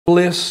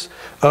bliss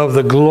of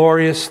the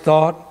glorious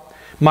thought,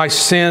 my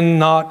sin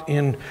not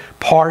in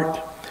part,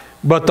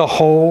 but the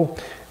whole,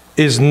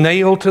 is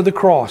nailed to the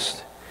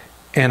cross,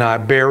 and I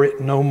bear it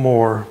no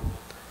more.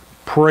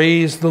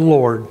 Praise the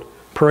Lord,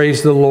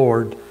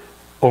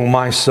 O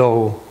my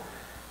soul.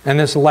 And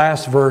this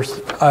last verse,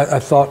 I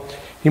thought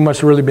he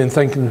must have really been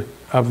thinking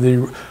of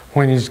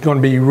when he's going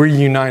to be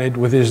reunited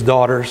with his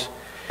daughters.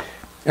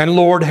 And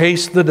Lord,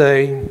 haste the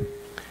day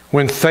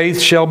when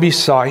faith shall be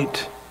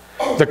sight,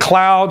 the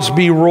clouds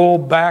be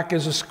rolled back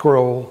as a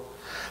scroll,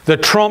 the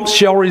trumps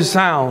shall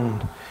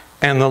resound,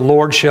 and the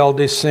Lord shall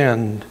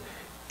descend.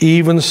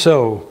 Even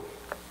so,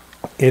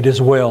 it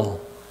is well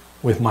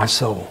with my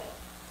soul.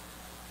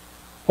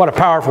 What a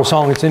powerful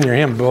song. It's in your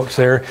hymn books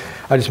there.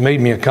 I just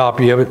made me a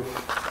copy of it.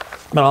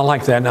 But I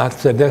like that. And I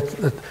said,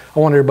 I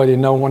want everybody to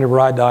know whenever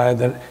I die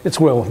that it's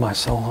well with my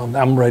soul.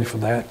 I'm ready for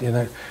that. You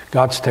know,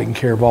 God's taking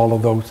care of all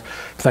of those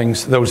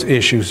things, those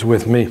issues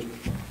with me.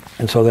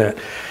 And so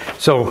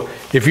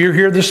if you're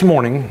here this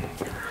morning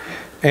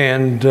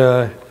and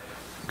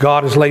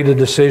God has laid a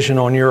decision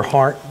on your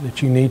heart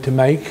that you need to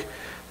make,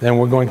 then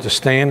we're going to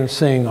stand and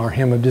sing our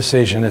hymn of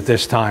decision at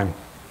this time.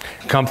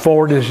 Come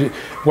forward as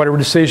whatever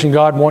decision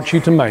God wants you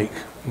to make.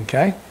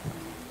 Okay?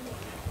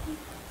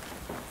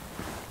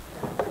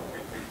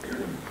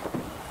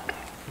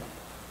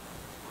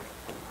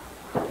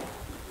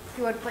 If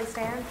you would please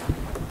stand.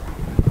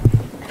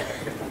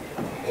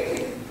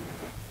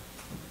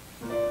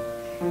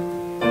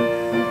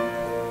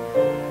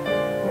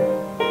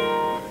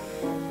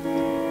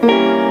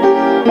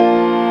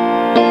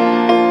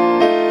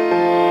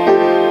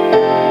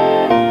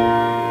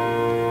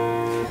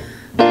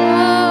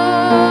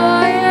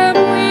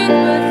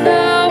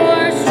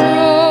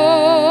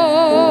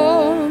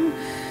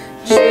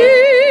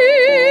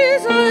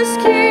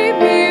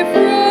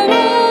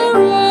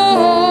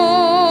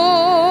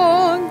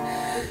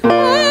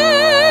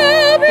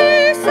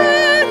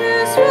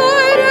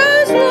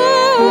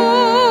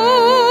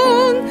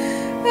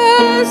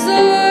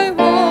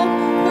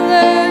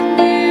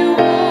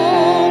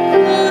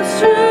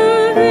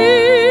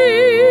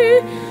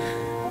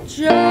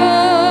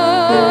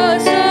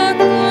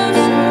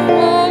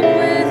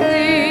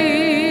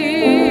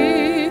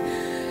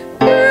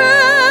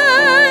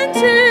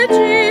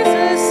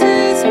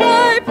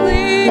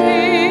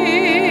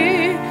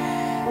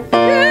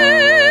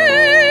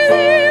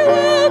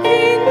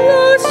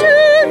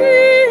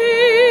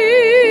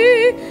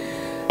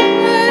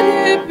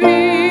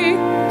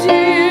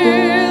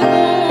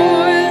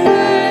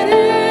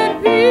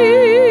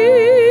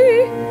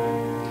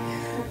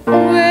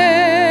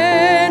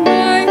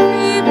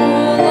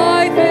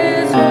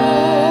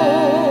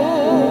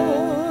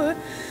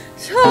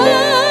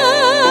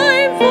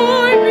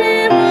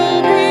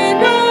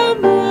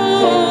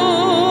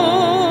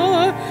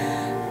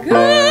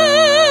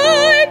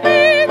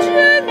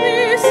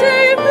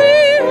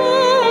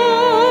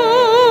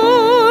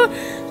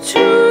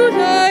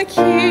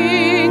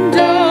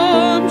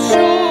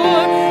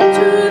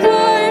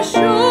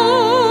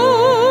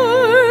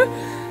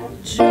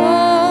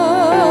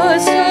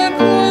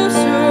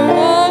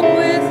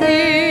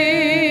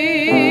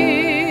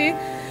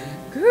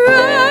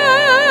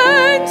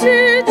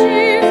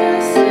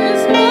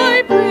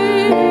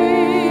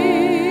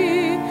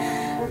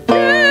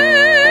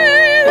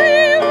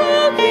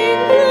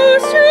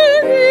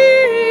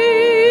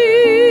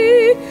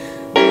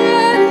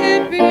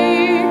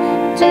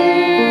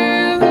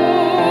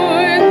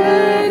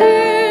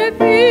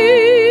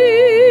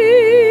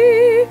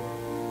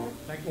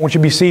 Won't you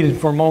be seated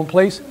for a moment,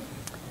 please?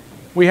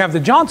 We have the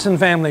Johnson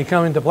family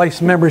coming to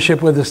place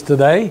membership with us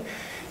today,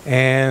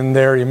 and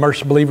they're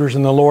immersed believers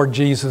in the Lord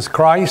Jesus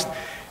Christ,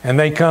 and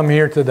they come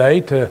here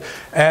today to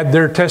add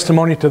their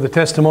testimony to the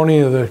testimony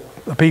of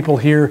the people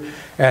here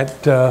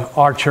at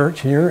our church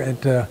here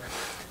at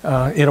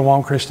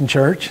Itawam Christian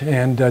Church,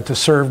 and to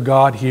serve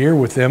God here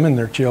with them and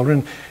their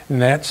children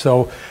and that.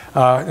 So,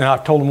 and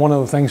I've told them one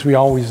of the things we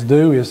always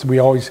do is we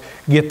always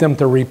get them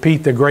to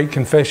repeat the great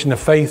confession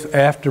of faith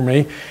after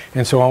me.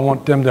 And so I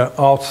want them to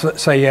all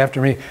say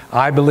after me,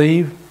 I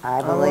believe.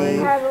 I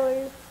believe. I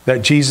believe.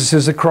 That Jesus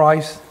is the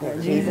Christ.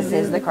 That Jesus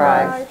is the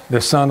Christ.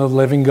 The Son of the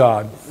living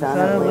God. Son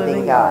of the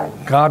living God.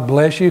 God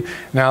bless you.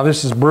 Now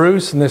this is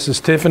Bruce and this is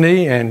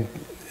Tiffany and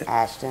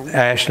Ashton.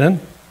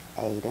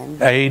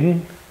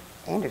 Aiden.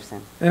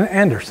 Anderson. And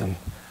Anderson.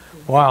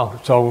 Wow.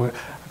 So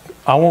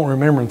I won't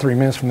remember in 3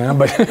 minutes from now,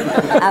 but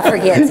I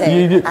forget to.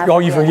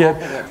 you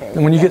forget.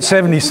 And when you get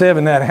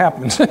 77, that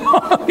happens. Hey,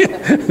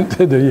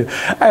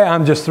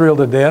 I'm just thrilled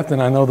to death,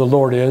 and I know the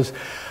Lord is.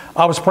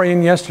 I was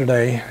praying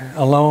yesterday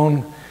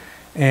alone,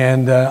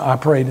 and I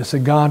prayed and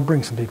said, God,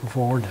 bring some people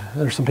forward.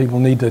 There's some people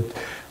who need to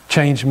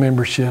change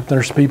membership.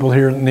 There's people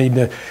here that need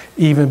to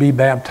even be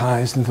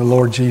baptized into the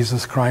Lord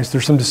Jesus Christ.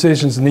 There's some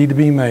decisions that need to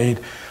be made.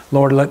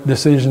 Lord, let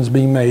decisions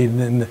be made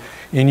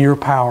in your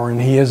power.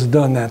 And He has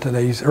done that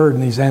today. He's heard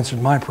and He's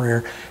answered my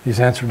prayer. He's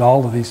answered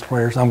all of these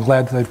prayers. I'm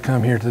glad that they've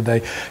come here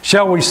today.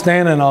 Shall we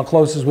stand, and I'll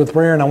close this with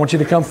prayer. And I want you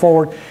to come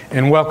forward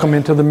and welcome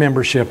into the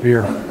membership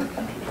here.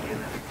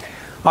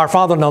 Our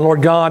Father and our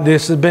Lord God,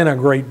 this has been a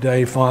great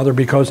day, Father,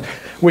 because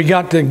we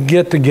got to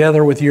get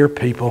together with your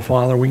people,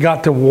 Father. We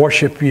got to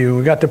worship you.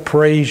 We got to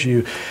praise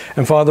you.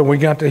 And Father, we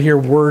got to hear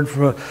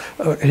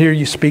hear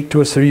you speak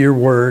to us through your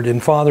word.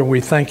 And Father, we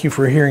thank you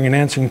for hearing and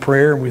answering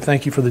prayer. We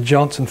thank you for the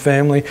Johnson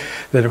family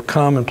that have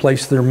come and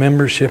placed their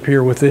membership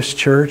here with this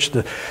church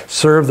to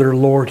serve their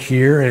Lord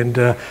here.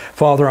 And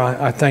Father,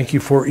 I thank you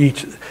for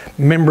each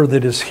member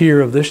that is here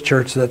of this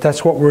church,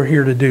 that's what we're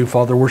here to do,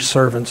 Father. We're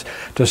servants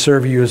to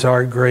serve you as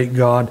our great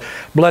God.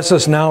 Bless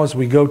us now as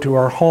we go to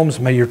our homes.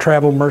 May your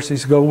travel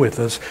mercies go with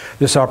us.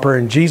 This I pray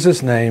in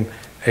Jesus' name.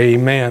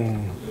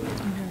 Amen.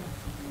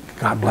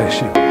 God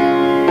bless you.